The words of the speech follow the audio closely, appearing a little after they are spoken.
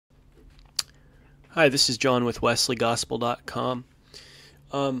Hi, this is John with WesleyGospel.com.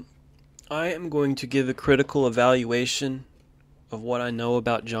 I am going to give a critical evaluation of what I know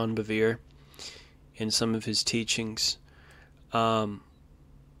about John Bevere and some of his teachings.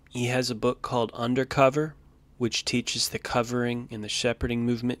 He has a book called Undercover, which teaches the covering and the shepherding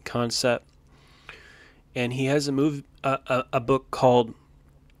movement concept. And he has a book called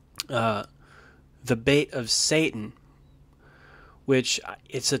The Bait of Satan, which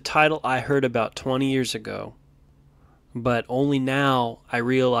it's a title I heard about 20 years ago, but only now I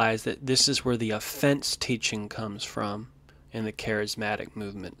realize that this is where the offense teaching comes from in the charismatic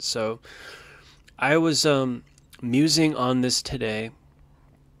movement. So I was musing on this today,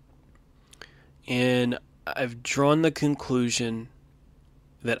 and I've drawn the conclusion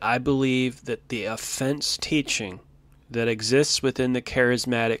that I believe that the offense teaching that exists within the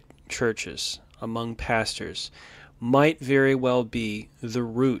charismatic churches among pastors might very well be the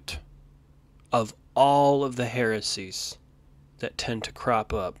root of all of the heresies that tend to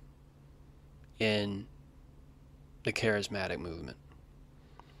crop up in the charismatic movement.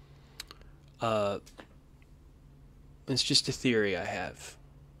 It's just a theory I have.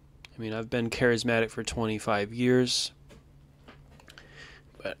 I mean, I've been charismatic for 25 years,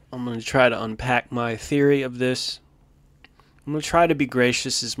 but I'm going to try to unpack my theory of this. I'm going to try to be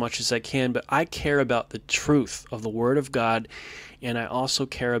gracious as much as I can, but I care about the truth of the Word of God, and I also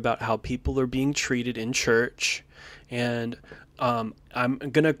care about how people are being treated in church. And I'm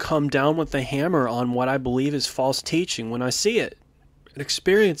going to come down with the hammer on what I believe is false teaching when I see it and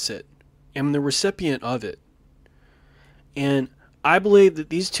experience it. I'm the recipient of it. And I believe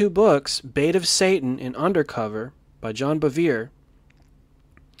that these two books, Bait of Satan and Undercover by John Bevere,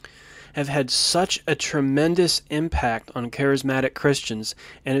 have had such a tremendous impact on charismatic Christians,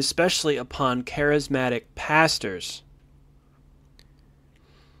 and especially upon charismatic pastors.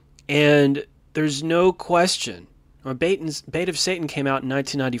 And there's no question, Bait of Satan came out in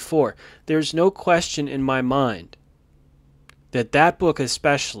 1994. There's no question in my mind that that book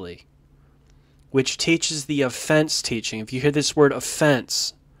especially, which teaches the offense teaching, if you hear this word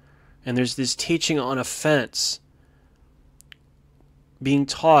offense, and there's this teaching on offense being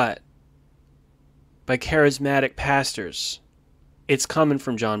taught by charismatic pastors, it's coming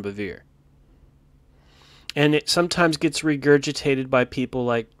from John Bevere. And it sometimes gets regurgitated by people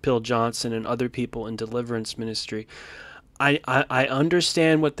like Bill Johnson and other people in deliverance ministry. I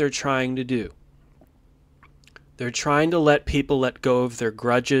understand what they're trying to do. They're trying to let people let go of their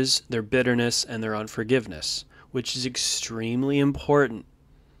grudges, their bitterness, and their unforgiveness, which is extremely important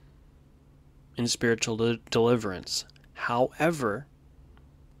in spiritual deliverance. However,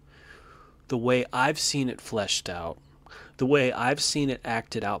 the way I've seen it fleshed out, the way I've seen it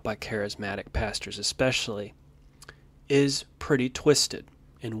acted out by charismatic pastors especially, is pretty twisted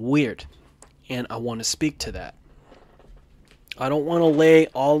and weird, and I want to speak to that. I don't want to lay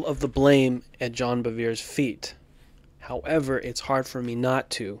all of the blame at John Bevere's feet. However, it's hard for me not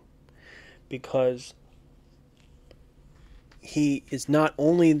to, because he is not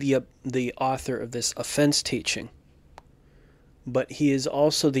only the author of this offense teaching, but he is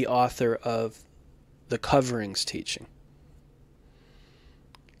also the author of the coverings teaching.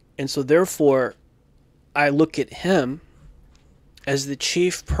 And so therefore, I look at him as the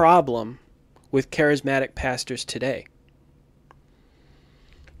chief problem with charismatic pastors today.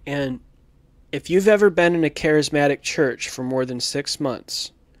 And if you've ever been in a charismatic church for more than 6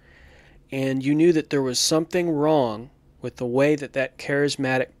 months, and you knew that there was something wrong with the way that that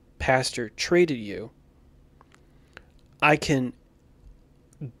charismatic pastor treated you, I can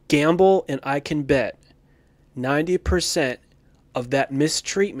gamble and I can bet 90% of that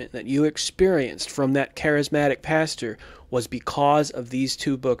mistreatment that you experienced from that charismatic pastor was because of these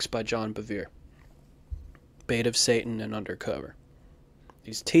two books by John Bevere, Bait of Satan and Undercover.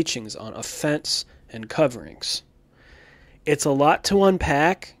 These teachings on offense and coverings. It's a lot to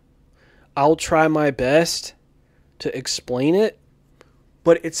unpack. I'll try my best to explain it,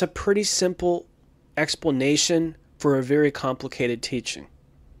 but it's a pretty simple explanation for a very complicated teaching.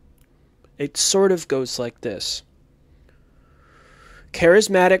 It sort of goes like this.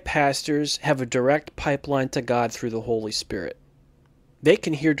 Charismatic pastors have a direct pipeline to God through the Holy Spirit. They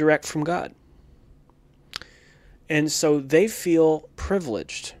can hear direct from God. And so they feel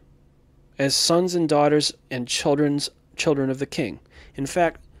privileged as sons and daughters and children of the King. In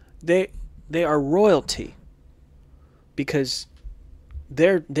fact, they are royalty because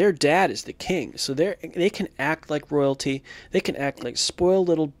their dad is the king. So they can act like royalty. They can act like spoiled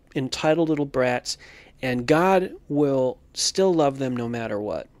little, entitled little brats, and God will still love them no matter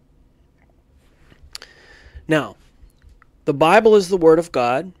what. Now, the Bible is the Word of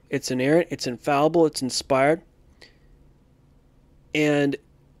God. It's inerrant, it's infallible, it's inspired. And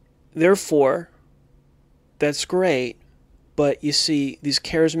therefore, that's great. But you see, these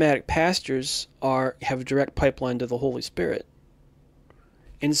charismatic pastors have a direct pipeline to the Holy Spirit.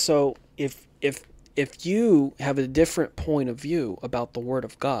 And so if you have a different point of view about the Word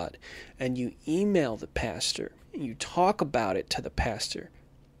of God, and you email the pastor, and you talk about it to the pastor,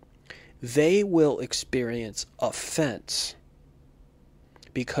 they will experience offense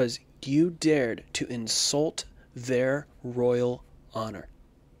because you dared to insult their royal honor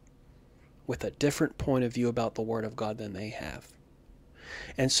with a different point of view about the Word of God than they have.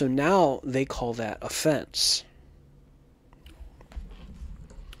 And so now they call that offense.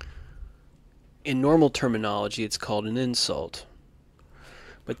 In normal terminology, it's called an insult.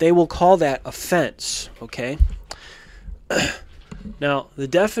 But they will call that offense, okay? Now, the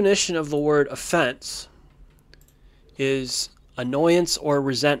definition of the word offense is annoyance or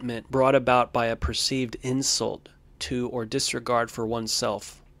resentment brought about by a perceived insult to or disregard for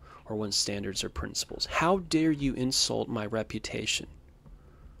oneself or one's standards or principles. How dare you insult my reputation?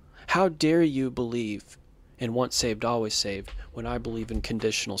 How dare you believe in once saved, always saved when I believe in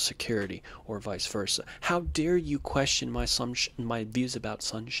conditional security or vice versa? How dare you question my views about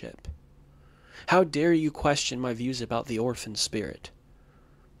sonship? How dare you question my views about the orphan spirit?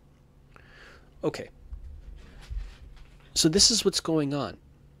 Okay. So this is what's going on.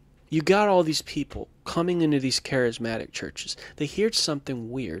 You got all these people coming into these charismatic churches. They hear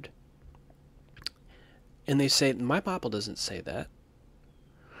something weird, and they say, my Bible doesn't say that.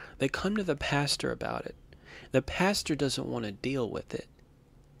 They come to the pastor about it. The pastor doesn't want to deal with it.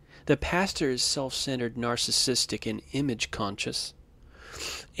 The pastor is self-centered, narcissistic, and image conscious,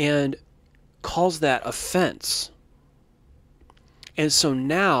 and calls that offense. And so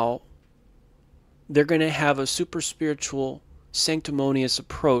now they're going to have a super spiritual, sanctimonious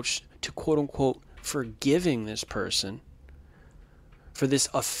approach to quote-unquote forgiving this person for this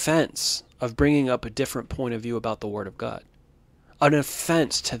offense of bringing up a different point of view about the Word of God. An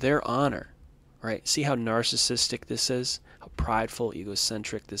offense to their honor, right? See how narcissistic this is? How prideful,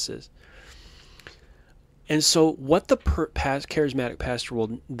 egocentric this is? And so what the charismatic pastor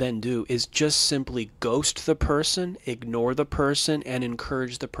will then do is just simply ghost the person, ignore the person, and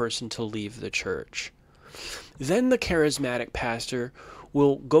encourage the person to leave the church. Then the charismatic pastor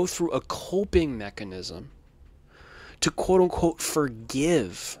will go through a coping mechanism to quote-unquote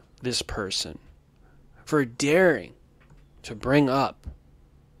forgive this person for daring to bring up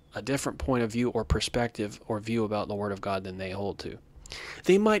a different point of view or perspective or view about the Word of God than they hold to.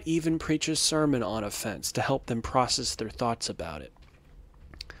 They might even preach a sermon on offense to help them process their thoughts about it.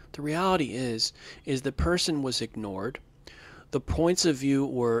 The reality is the person was ignored. The points of view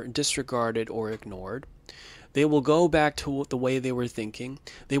were disregarded or ignored. They will go back to the way they were thinking.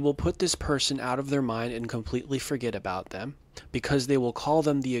 They will put this person out of their mind and completely forget about them because they will call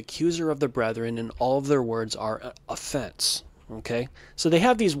them the accuser of the brethren, and all of their words are offense. Okay? So they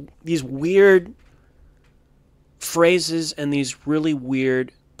have these weird phrases and these really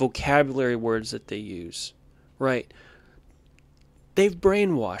weird vocabulary words that they use, right? They've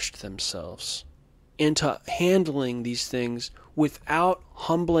brainwashed themselves into handling these things without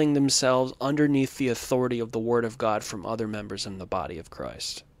humbling themselves underneath the authority of the Word of God from other members in the body of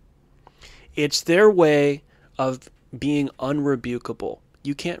Christ. It's their way of being unrebukable.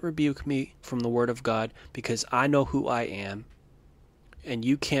 You can't rebuke me from the Word of God because I know who I am, and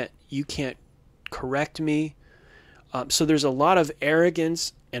you can't correct me. So there's a lot of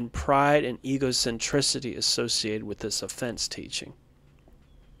arrogance and pride and egocentricity associated with this offense teaching.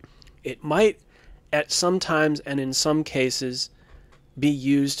 It might, at some times and in some cases, be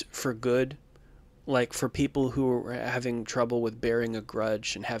used for good, like for people who are having trouble with bearing a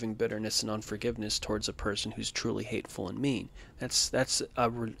grudge and having bitterness and unforgiveness towards a person who's truly hateful and mean. That's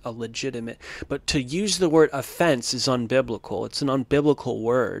a legitimate. But to use the word offense is unbiblical. It's an unbiblical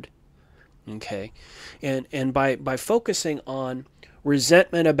word. Okay, and by focusing on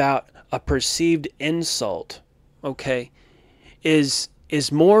resentment about a perceived insult, okay, seems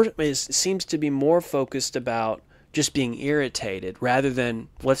to be more focused about just being irritated rather than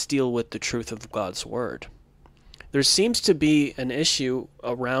let's deal with the truth of God's word. There seems to be an issue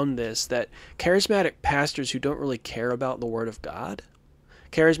around this that charismatic pastors who don't really care about the Word of God,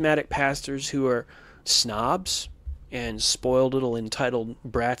 charismatic pastors who are snobs and spoiled little entitled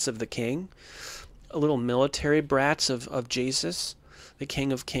brats of the King, little military brats of Jesus, the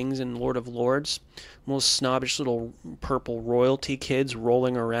King of Kings and Lord of Lords, most snobbish little purple royalty kids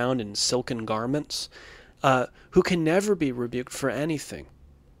rolling around in silken garments, who can never be rebuked for anything.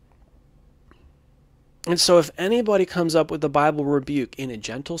 And so if anybody comes up with a Bible rebuke in a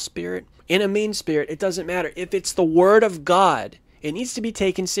gentle spirit, in a mean spirit, it doesn't matter. If it's the Word of God, it needs to be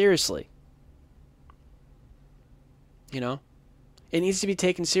taken seriously. You know? It needs to be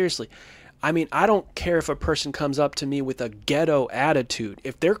taken seriously. I mean, I don't care if a person comes up to me with a ghetto attitude.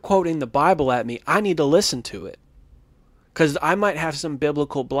 If they're quoting the Bible at me, I need to listen to it. Because I might have some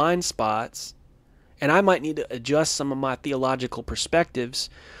biblical blind spots, and I might need to adjust some of my theological perspectives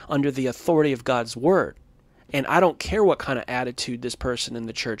under the authority of God's Word. And I don't care what kind of attitude this person in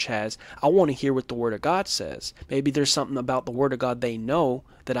the church has. I want to hear what the Word of God says. Maybe there's something about the Word of God they know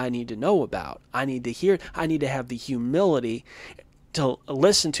that I need to know about. I need to hear. I need to have the humility to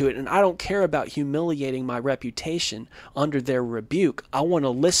listen to it. And I don't care about humiliating my reputation under their rebuke. I want to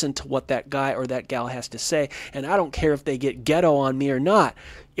listen to what that guy or that gal has to say. And I don't care if they get ghetto on me or not.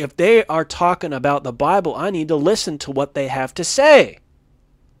 If they are talking about the Bible, I need to listen to what they have to say.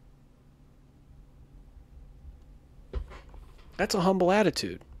 That's a humble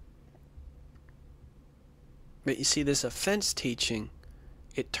attitude. But you see, this offense teaching,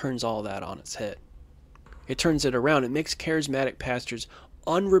 it turns all that on its head. It turns it around. It makes charismatic pastors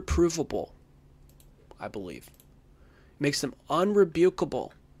unreprovable, I believe. It makes them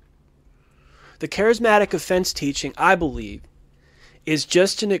unrebukable. The charismatic offense teaching, I believe, is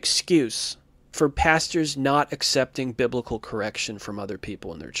just an excuse for pastors not accepting biblical correction from other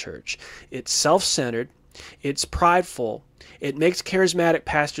people in their church. It's self-centered. It's prideful. It makes charismatic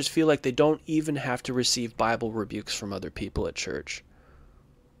pastors feel like they don't even have to receive Bible rebukes from other people at church.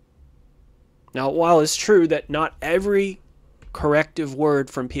 Now, while it's true that not every corrective word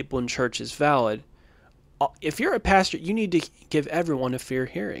from people in church is valid, if you're a pastor, you need to give everyone a fair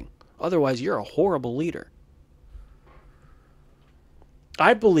hearing. Otherwise, you're a horrible leader.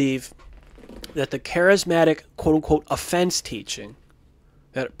 I believe that the charismatic, quote-unquote, offense teaching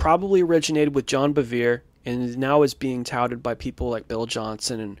that probably originated with John Bevere and now is being touted by people like Bill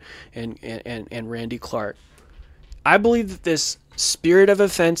Johnson and Randy Clark. I believe that this spirit of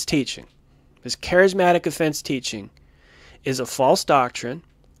offense teaching, this charismatic offense teaching, is a false doctrine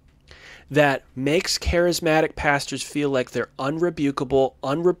that makes charismatic pastors feel like they're unrebukable,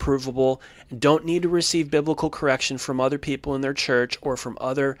 unreprovable, and don't need to receive biblical correction from other people in their church or from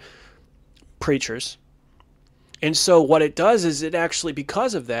other preachers. And so what it does is it actually,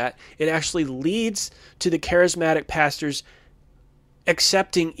 because of that, it actually leads to the charismatic pastors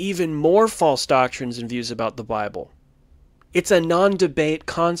accepting even more false doctrines and views about the Bible. It's a non-debate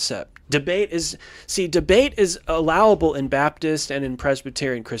concept. Debate is allowable in Baptist and in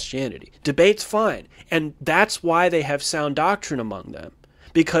Presbyterian Christianity. Debate's fine. And that's why they have sound doctrine among them.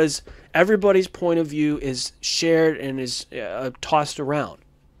 Because everybody's point of view is shared and is tossed around.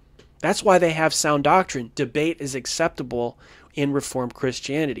 That's why they have sound doctrine. Debate is acceptable in Reformed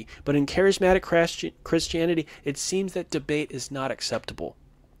Christianity. But in charismatic Christianity, it seems that debate is not acceptable.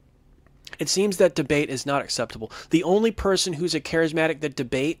 It seems that debate is not acceptable. The only person who's a charismatic that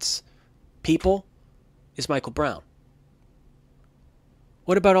debates people is Michael Brown.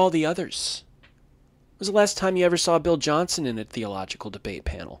 What about all the others? When was the last time you ever saw Bill Johnson in a theological debate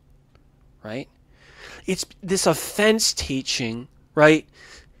panel? Right? It's this offense teaching, right,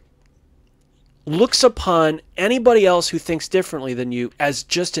 looks upon anybody else who thinks differently than you as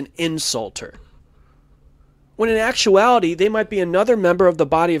just an insulter. When in actuality, they might be another member of the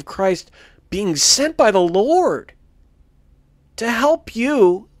body of Christ being sent by the Lord to help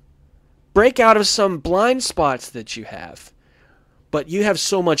you break out of some blind spots that you have. But you have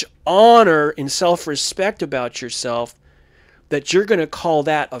so much honor and self-respect about yourself that you're going to call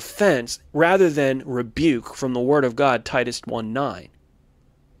that offense rather than rebuke from the Word of God, Titus 1:9.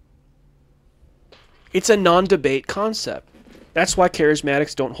 It's a non-debate concept. That's why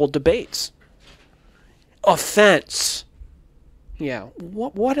charismatics don't hold debates. Offense. Yeah,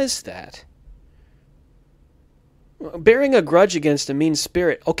 what is that? Bearing a grudge against a mean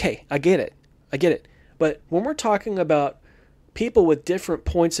spirit. Okay, I get it. But when we're talking about people with different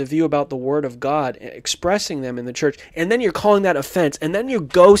points of view about the Word of God, expressing them in the church, and then you're calling that offense, and then you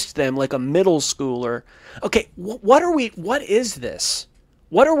ghost them like a middle schooler. Okay, what is this?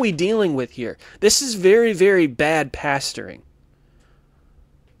 What are we dealing with here? This is very, very bad pastoring.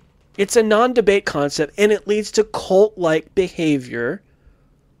 It's a non-debate concept, and it leads to cult-like behavior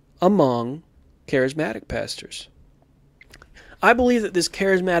among charismatic pastors. I believe that this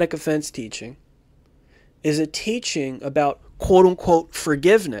charismatic offense teaching is a teaching about quote-unquote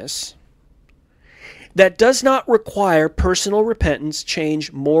forgiveness that does not require personal repentance,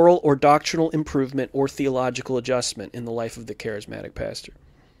 change, moral or doctrinal improvement, or theological adjustment in the life of the charismatic pastor.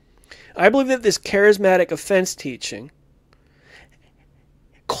 I believe that this charismatic offense teaching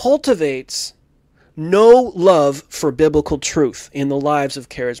cultivates no love for biblical truth in the lives of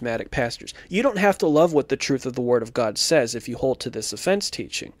charismatic pastors. You don't have to love what the truth of the Word of God says if you hold to this offense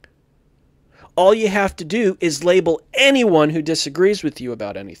teaching. All you have to do is label anyone who disagrees with you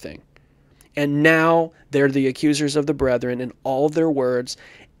about anything. And now they're the accusers of the brethren, and all their words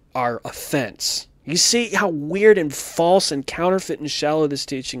are offense. You see how weird and false and counterfeit and shallow this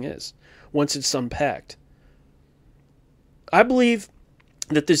teaching is once it's unpacked. I believe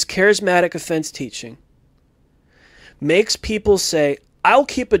that this charismatic offense teaching makes people say, I'll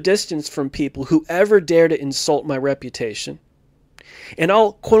keep a distance from people who ever dare to insult my reputation, and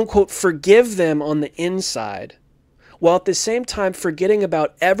I'll, quote unquote, forgive them on the inside, while at the same time forgetting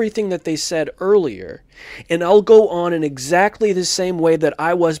about everything that they said earlier, and I'll go on in exactly the same way that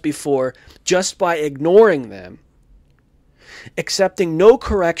I was before, just by ignoring them, accepting no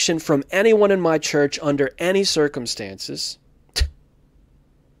correction from anyone in my church under any circumstances.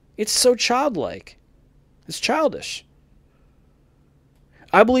 It's so childlike. It's childish.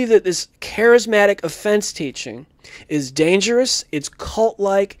 I believe that this charismatic offense teaching is dangerous, it's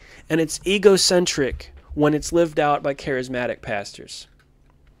cult-like, and it's egocentric when it's lived out by charismatic pastors.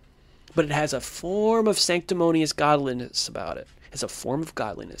 But it has a form of sanctimonious godliness about it. It's a form of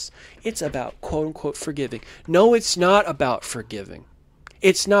godliness. It's about, quote-unquote, forgiving. No, it's not about forgiving.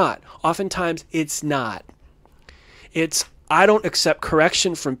 It's not. Oftentimes, it's not. It's, I don't accept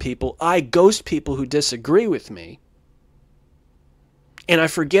correction from people. I ghost people who disagree with me. And I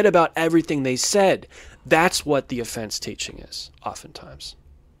forget about everything they said. That's what the offense teaching is, oftentimes.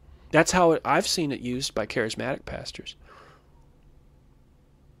 That's how I've seen it used by charismatic pastors.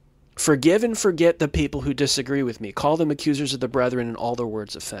 Forgive and forget the people who disagree with me. Call them accusers of the brethren and all their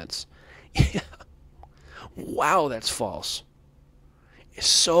words offense. Wow, that's false. It's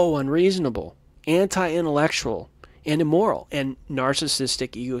so unreasonable, anti-intellectual, and immoral, and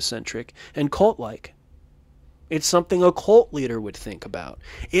narcissistic, egocentric, and cult-like. It's something a cult leader would think about.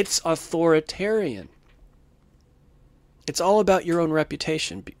 It's authoritarian. It's all about your own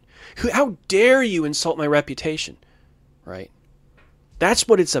reputation. How dare you insult my reputation? Right? That's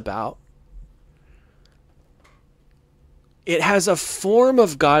what it's about. It has a form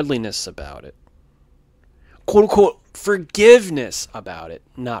of godliness about it. Quote unquote, forgiveness about it.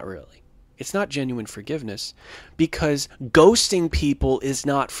 Not really. It's not genuine forgiveness, because ghosting people is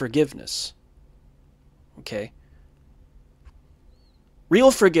not forgiveness. Okay? Real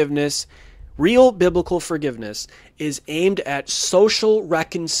forgiveness, real biblical forgiveness, is aimed at social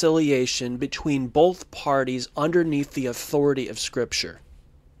reconciliation between both parties underneath the authority of Scripture.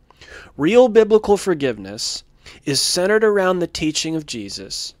 Real biblical forgiveness is centered around the teaching of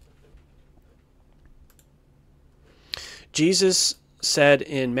Jesus. Jesus said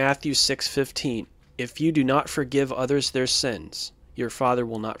in Matthew 6:15, "If you do not forgive others their sins, your Father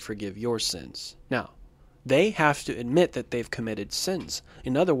will not forgive your sins." Now, they have to admit that they've committed sins.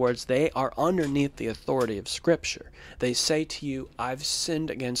 In other words, they are underneath the authority of Scripture. They say to you, I've sinned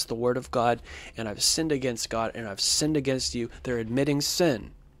against the Word of God, and I've sinned against God, and I've sinned against you. They're admitting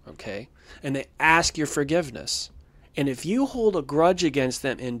sin, okay? And they ask your forgiveness. And if you hold a grudge against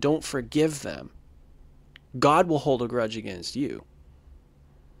them and don't forgive them, God will hold a grudge against you.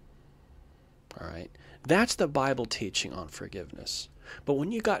 All right? That's the Bible teaching on forgiveness. But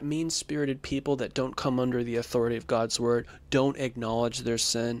when you got mean-spirited people that don't come under the authority of God's Word, don't acknowledge their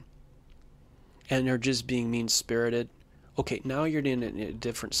sin, and they're just being mean-spirited, okay, now you're in a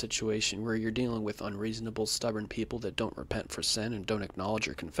different situation where you're dealing with unreasonable, stubborn people that don't repent for sin and don't acknowledge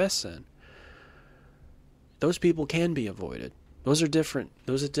or confess sin. Those people can be avoided. Those are different.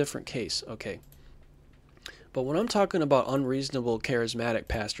 Those are a different case, okay. But when I'm talking about unreasonable charismatic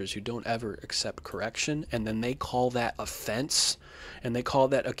pastors who don't ever accept correction, and then they call that offense, and they call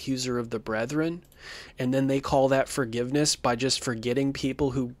that accuser of the brethren, and then they call that forgiveness by just forgetting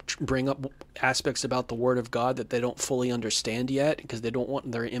people who bring up aspects about the Word of God that they don't fully understand yet because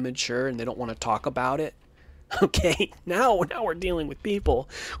they're immature and they don't want to talk about it. Okay, now we're dealing with people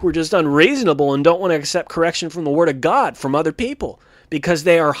who are just unreasonable and don't want to accept correction from the Word of God from other people, because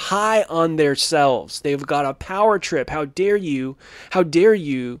they are high on themselves. They've got a power trip. How dare you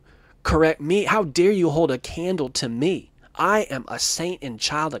correct me? How dare you hold a candle to me? I am a saint and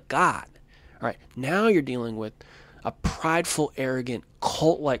child of God. All right, now you're dealing with a prideful, arrogant,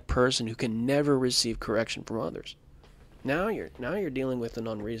 cult-like person who can never receive correction from others. Now you're dealing with an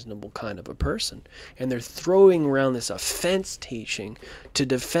unreasonable kind of a person, and they're throwing around this offense teaching to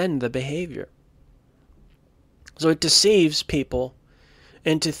defend the behavior. So it deceives people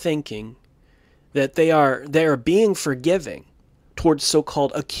into thinking that they are being forgiving towards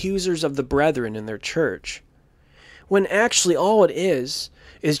so-called accusers of the brethren in their church, when actually all it is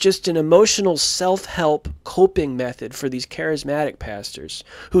just an emotional self-help coping method for these charismatic pastors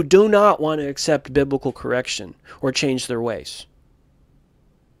who do not want to accept biblical correction or change their ways.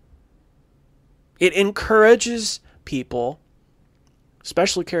 It encourages people,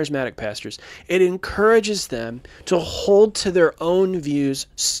 especially charismatic pastors, it encourages them to hold to their own views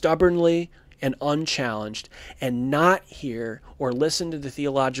stubbornly and unchallenged and not hear or listen to the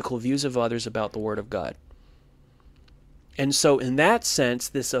theological views of others about the Word of God. And so in that sense,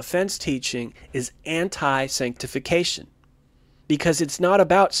 this offense teaching is anti-sanctification because it's not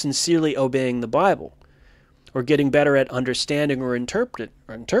about sincerely obeying the Bible or getting better at understanding or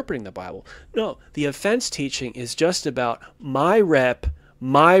interpreting the Bible. No, the offense teaching is just about my rep,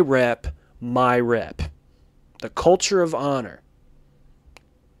 my rep, my rep. The culture of honor.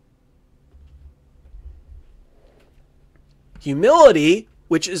 Humility,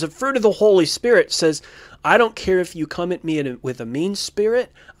 which is a fruit of the Holy Spirit, says, I don't care if you come at me with a mean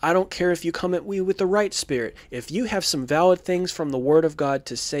spirit. I don't care if you come at me with the right spirit. If you have some valid things from the Word of God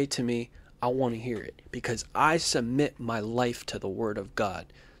to say to me, I want to hear it because I submit my life to the Word of God.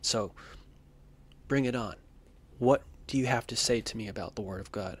 So bring it on. What do you have to say to me about the Word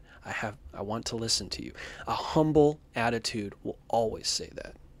of God? I want to listen to you. A humble attitude will always say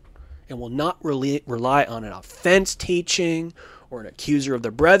that and will not rely on an offense teaching or an accuser of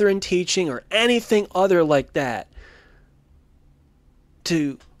the brethren teaching or anything other like that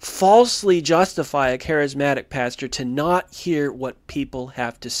to falsely justify a charismatic pastor to not hear what people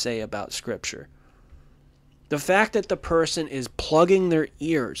have to say about Scripture. The fact that the person is plugging their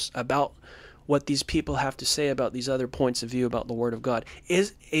ears about what these people have to say about these other points of view about the Word of God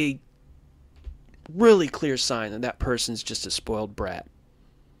is a really clear sign that that person's just a spoiled brat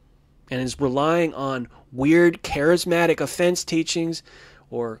and is relying on weird charismatic offense teachings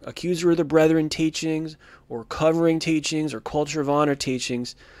or accuser of the brethren teachings or covering teachings or culture of honor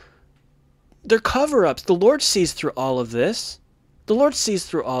teachings. They're cover-ups. The Lord sees through all of this. The Lord sees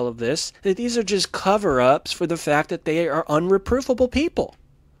through all of this, that these are just cover-ups for the fact that they are unreprovable people.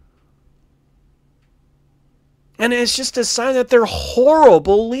 And it's just a sign that they're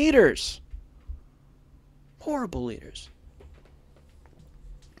horrible leaders. Horrible leaders.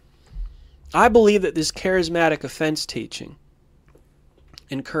 I believe that this charismatic offense teaching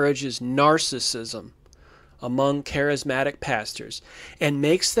encourages narcissism among charismatic pastors and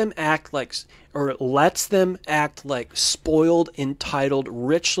makes them act like, or lets them act like spoiled, entitled,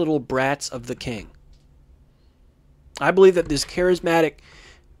 rich little brats of the king. I believe that this charismatic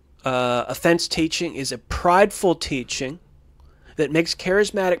offense teaching is a prideful teaching that makes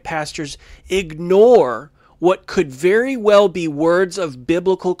charismatic pastors ignore what could very well be words of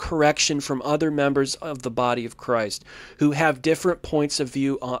biblical correction from other members of the body of Christ who have different points of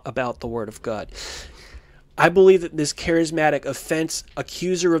view about the Word of God. I believe that this charismatic offense,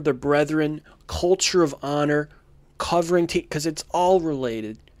 accuser of the brethren, culture of honor, covering, because it's all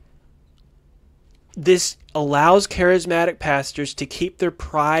related. This allows charismatic pastors to keep their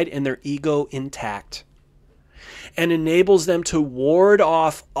pride and their ego intact and enables them to ward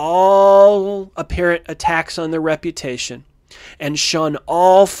off all apparent attacks on their reputation and shun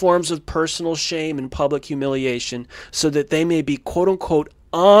all forms of personal shame and public humiliation so that they may be quote-unquote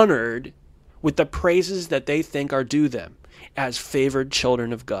honored with the praises that they think are due them as favored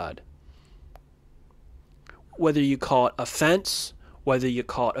children of God. Whether you call it offense, whether you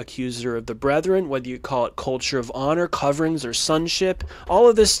call it accuser of the brethren, whether you call it culture of honor, coverings, or sonship, all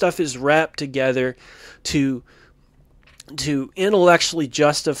of this stuff is wrapped together to intellectually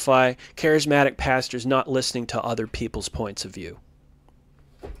justify charismatic pastors not listening to other people's points of view.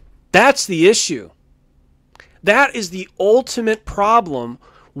 That's the issue. That is the ultimate problem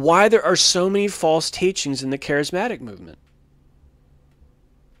why there are so many false teachings in the charismatic movement.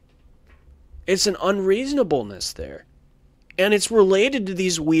 It's an unreasonableness there. And it's related to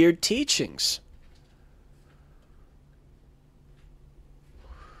these weird teachings.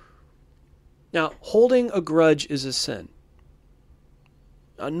 Now, holding a grudge is a sin.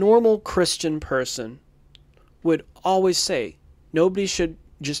 A normal Christian person would always say nobody should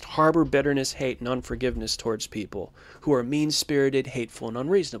just harbor bitterness, hate, and unforgiveness towards people who are mean-spirited, hateful, and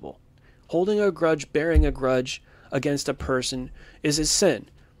unreasonable. Holding a grudge, bearing a grudge against a person is a sin.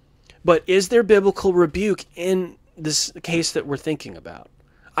 But is there biblical rebuke in this case that we're thinking about?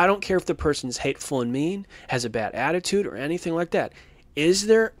 I don't care if the person's hateful and mean, has a bad attitude, or anything like that. Is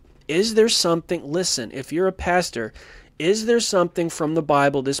there something, listen, if you're a pastor, is there something from the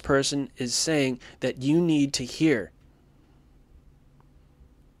Bible this person is saying that you need to hear?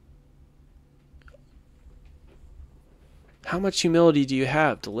 How much humility do you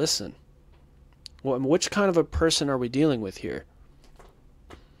have to listen? Which kind of a person are we dealing with here?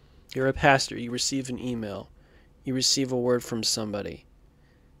 You're a pastor. You receive an email. You receive a word from somebody.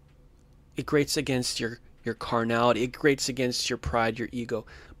 It grates against your carnality. It grates against your pride, your ego.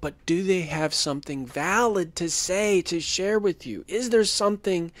 But do they have something valid to say, to share with you? Is there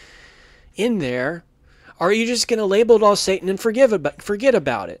something in there? Or are you just going to label it all Satan and forget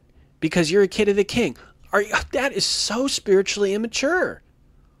about it because you're a kid of the king? That is so spiritually immature.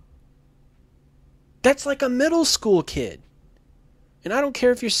 That's like a middle school kid. And I don't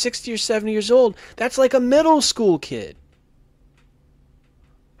care if you're 60 or 70 years old. That's like a middle school kid.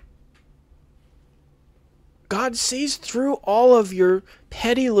 God sees through all of your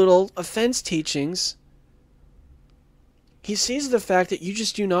petty little offense teachings. He sees the fact that you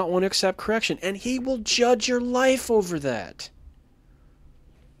just do not want to accept correction. And He will judge your life over that.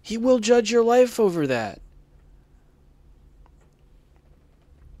 He will judge your life over that.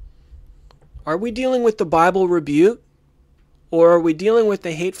 Are we dealing with the Bible rebuke? Or are we dealing with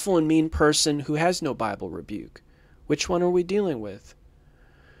a hateful and mean person who has no Bible rebuke? Which one are we dealing with?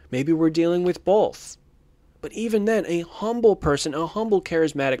 Maybe we're dealing with both. But even then, a humble person, a humble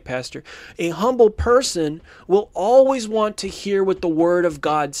charismatic pastor, a humble person will always want to hear what the Word of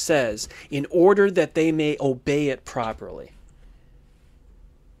God says in order that they may obey it properly.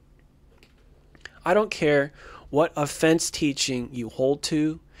 I don't care what offense teaching you hold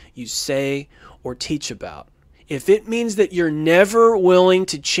to, you say, or teach about. If it means that you're never willing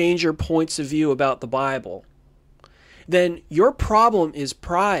to change your points of view about the Bible, then your problem is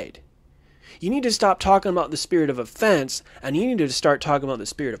pride. You need to stop talking about the spirit of offense, and you need to start talking about the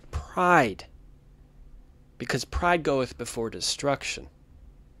spirit of pride. Because pride goeth before destruction,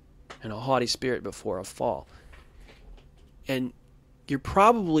 and a haughty spirit before a fall. And you're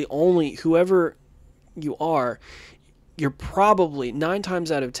probably only, whoever you are, you're probably 9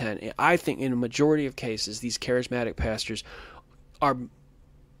 times out of 10, I think in a majority of cases, these charismatic pastors are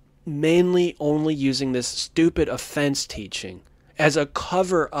mainly only using this stupid offense teaching as a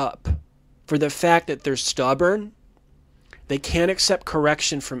cover-up for the fact that they're stubborn. They can't accept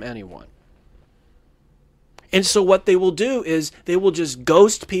correction from anyone. And so what they will do is they will just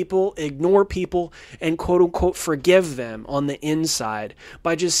ghost people, ignore people, and quote-unquote forgive them on the inside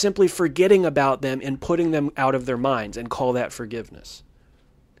by just simply forgetting about them and putting them out of their minds and call that forgiveness.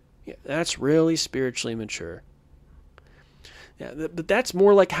 Yeah, that's really spiritually mature. Yeah, but that's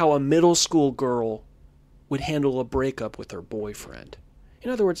more like how a middle school girl would handle a breakup with her boyfriend. In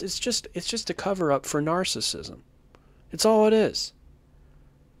other words, it's just a cover-up for narcissism. It's all it is.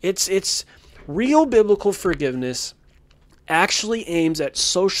 It's real biblical forgiveness actually aims at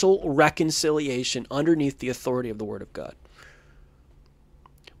social reconciliation underneath the authority of the Word of God.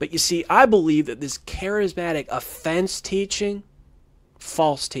 But you see, I believe that this charismatic offense teaching,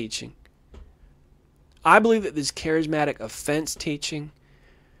 false teaching. I believe that this charismatic offense teaching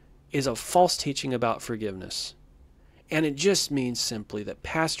is a false teaching about forgiveness. And it just means simply that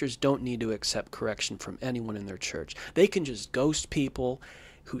pastors don't need to accept correction from anyone in their church. They can just ghost people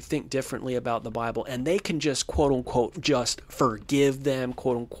who think differently about the Bible, and they can just, quote-unquote, just forgive them,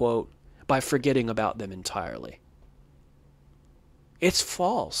 quote-unquote, by forgetting about them entirely. It's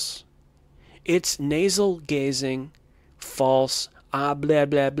false. It's nasal-gazing, false, blah, blah,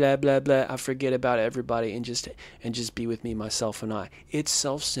 blah, blah, blah, I forget about everybody and just be with me, myself, and I. It's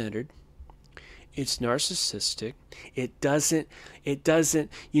self-centered. It's narcissistic. It doesn't,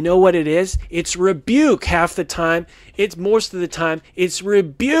 you know what it is? It's rebuke half the time. It's most of the time, it's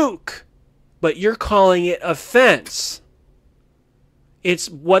rebuke. But you're calling it offense. It's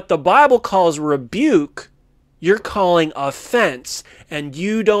what the Bible calls rebuke, you're calling offense, and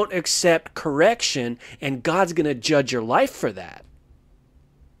you don't accept correction, and God's going to judge your life for that.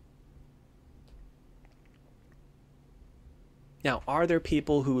 Now, are there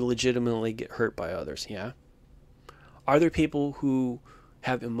people who legitimately get hurt by others? Yeah. Are there people who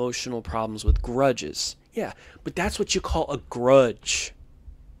have emotional problems with grudges? Yeah, but that's what you call a grudge.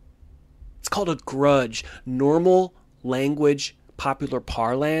 It's called a grudge. Normal language, popular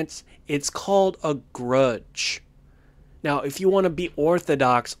parlance, it's called a grudge. Now, if you want to be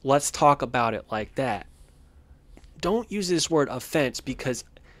orthodox, let's talk about it like that. Don't use this word offense, because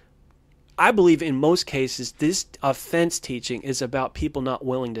I believe in most cases this offense teaching is about people not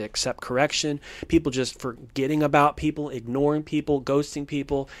willing to accept correction, people just forgetting about people, ignoring people, ghosting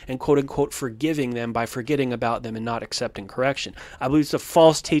people, and quote-unquote forgiving them by forgetting about them and not accepting correction. I believe it's a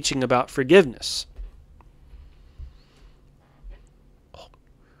false teaching about forgiveness.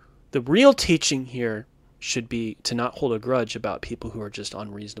 The real teaching here should be to not hold a grudge about people who are just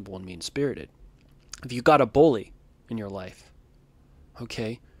unreasonable and mean-spirited. If you've got a bully in your life,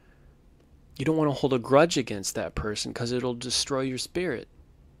 okay, You don't want to hold a grudge against that person because it'll destroy your spirit.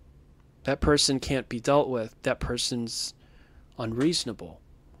 That person can't be dealt with. That person's unreasonable.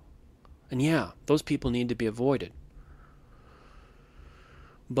 And yeah, those people need to be avoided.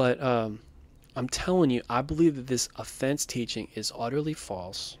 But I'm telling you, I believe that this offense teaching is utterly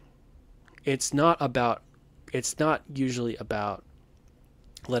false. It's not usually about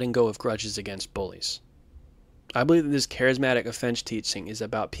letting go of grudges against bullies. I believe that this charismatic offense teaching is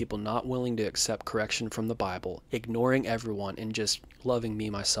about people not willing to accept correction from the Bible, ignoring everyone, and just loving me,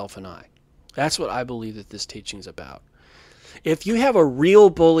 myself, and I. That's what I believe that this teaching is about. If you have a real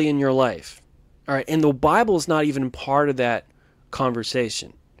bully in your life, all right, and the Bible is not even part of that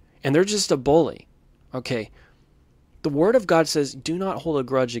conversation, and they're just a bully, okay, the Word of God says, do not hold a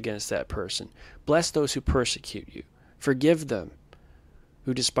grudge against that person. Bless those who persecute you. Forgive them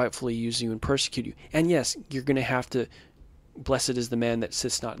who despitefully use you and persecute you. And yes, you're going to have to, blessed is the man that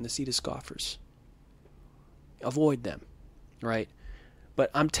sits not in the seat of scoffers. Avoid them, right? But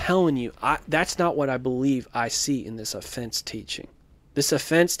I'm telling you, that's not what I believe I see in this offense teaching. This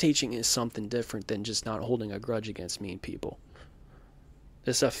offense teaching is something different than just not holding a grudge against mean people.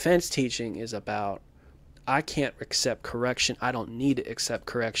 This offense teaching is about, I can't accept correction. I don't need to accept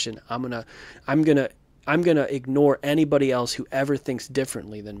correction. I'm gonna ignore anybody else who ever thinks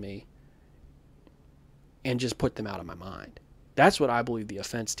differently than me and just put them out of my mind. That's what I believe the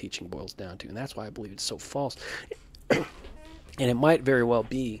offense teaching boils down to, and that's why I believe it's so false. And it might very well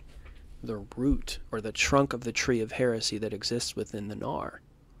be the root or the trunk of the tree of heresy that exists within the NAR.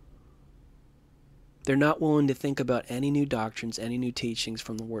 They're not willing to think about any new doctrines, any new teachings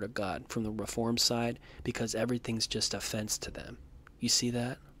from the Word of God, from the Reformed side, because everything's just offense to them. You see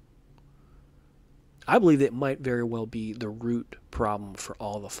that? I believe that it might very well be the root problem for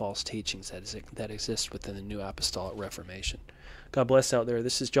all the false teachings that exist within the New Apostolic Reformation. God bless out there.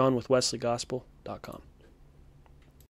 This is John with WesleyGospel.com.